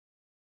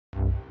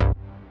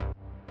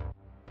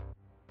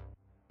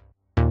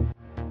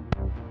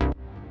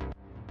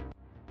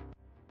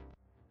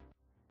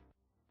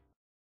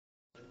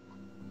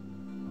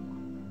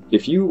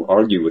If you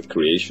argue with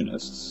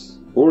creationists,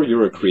 or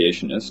you're a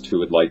creationist who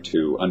would like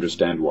to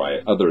understand why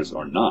others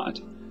are not,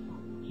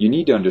 you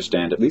need to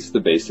understand at least the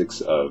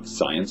basics of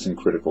science and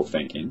critical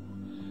thinking,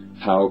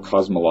 how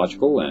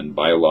cosmological and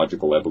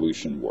biological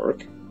evolution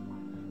work,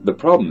 the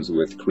problems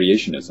with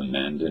creationism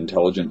and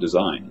intelligent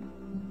design,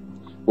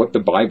 what the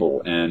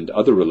Bible and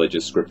other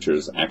religious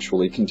scriptures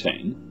actually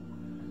contain,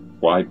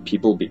 why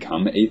people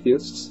become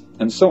atheists,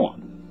 and so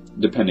on,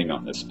 depending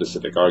on the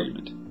specific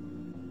argument.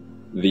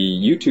 The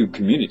YouTube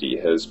community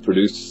has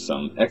produced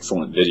some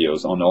excellent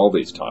videos on all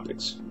these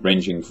topics,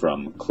 ranging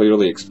from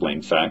clearly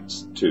explained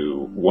facts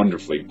to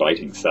wonderfully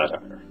biting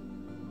satire.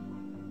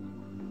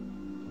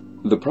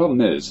 The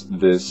problem is,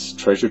 this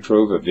treasure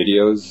trove of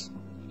videos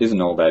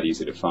isn't all that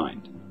easy to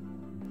find.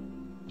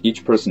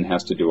 Each person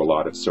has to do a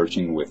lot of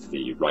searching with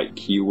the right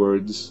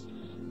keywords,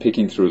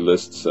 picking through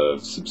lists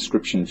of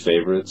subscription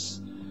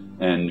favorites,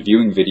 and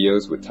viewing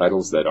videos with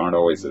titles that aren't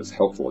always as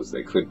helpful as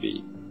they could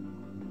be.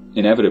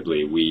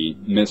 Inevitably, we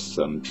miss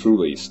some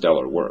truly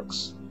stellar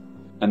works,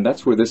 and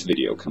that's where this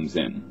video comes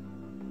in.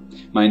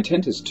 My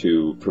intent is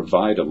to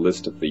provide a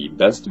list of the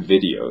best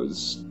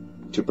videos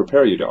to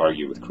prepare you to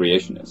argue with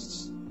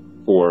creationists,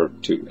 or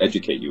to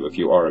educate you if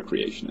you are a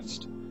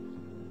creationist.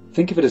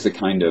 Think of it as a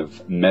kind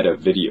of meta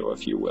video,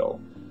 if you will,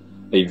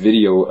 a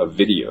video of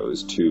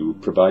videos to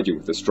provide you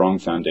with a strong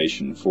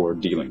foundation for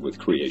dealing with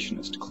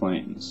creationist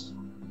claims.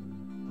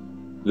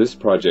 This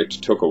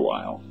project took a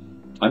while.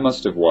 I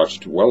must have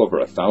watched well over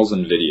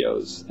 1,000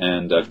 videos,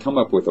 and I've come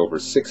up with over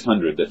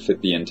 600 that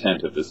fit the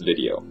intent of this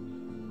video.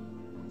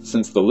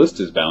 Since the list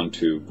is bound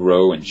to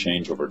grow and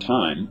change over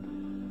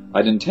time,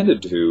 I'd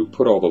intended to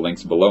put all the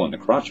links below in the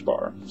crotch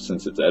bar,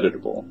 since it's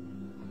editable.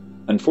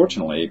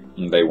 Unfortunately,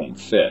 they won't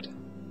fit,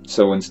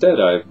 so instead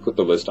I've put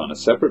the list on a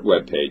separate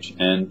web page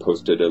and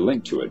posted a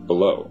link to it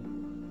below.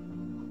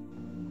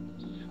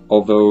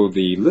 Although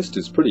the list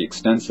is pretty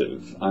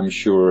extensive, I'm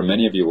sure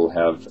many of you will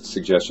have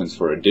suggestions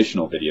for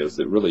additional videos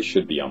that really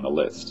should be on the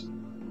list.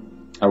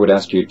 I would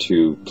ask you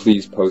to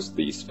please post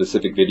the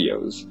specific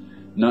videos,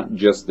 not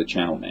just the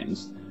channel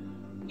names,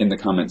 in the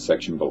comments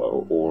section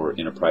below or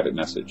in a private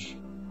message.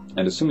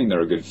 And assuming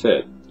they're a good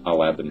fit,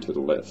 I'll add them to the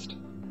list.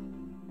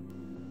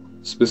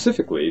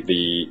 Specifically,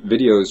 the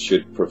videos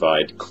should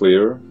provide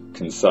clear,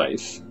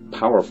 concise,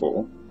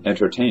 powerful,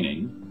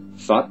 entertaining,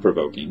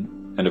 thought-provoking,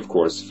 and of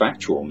course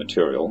factual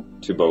material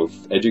to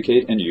both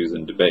educate and use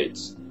in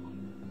debates.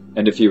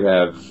 And if you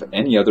have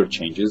any other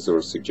changes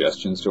or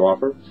suggestions to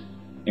offer,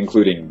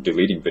 including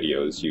deleting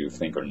videos you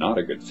think are not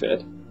a good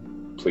fit,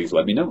 please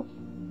let me know.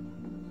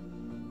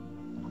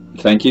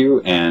 Thank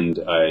you, and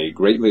I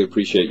greatly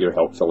appreciate your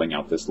help filling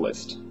out this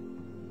list.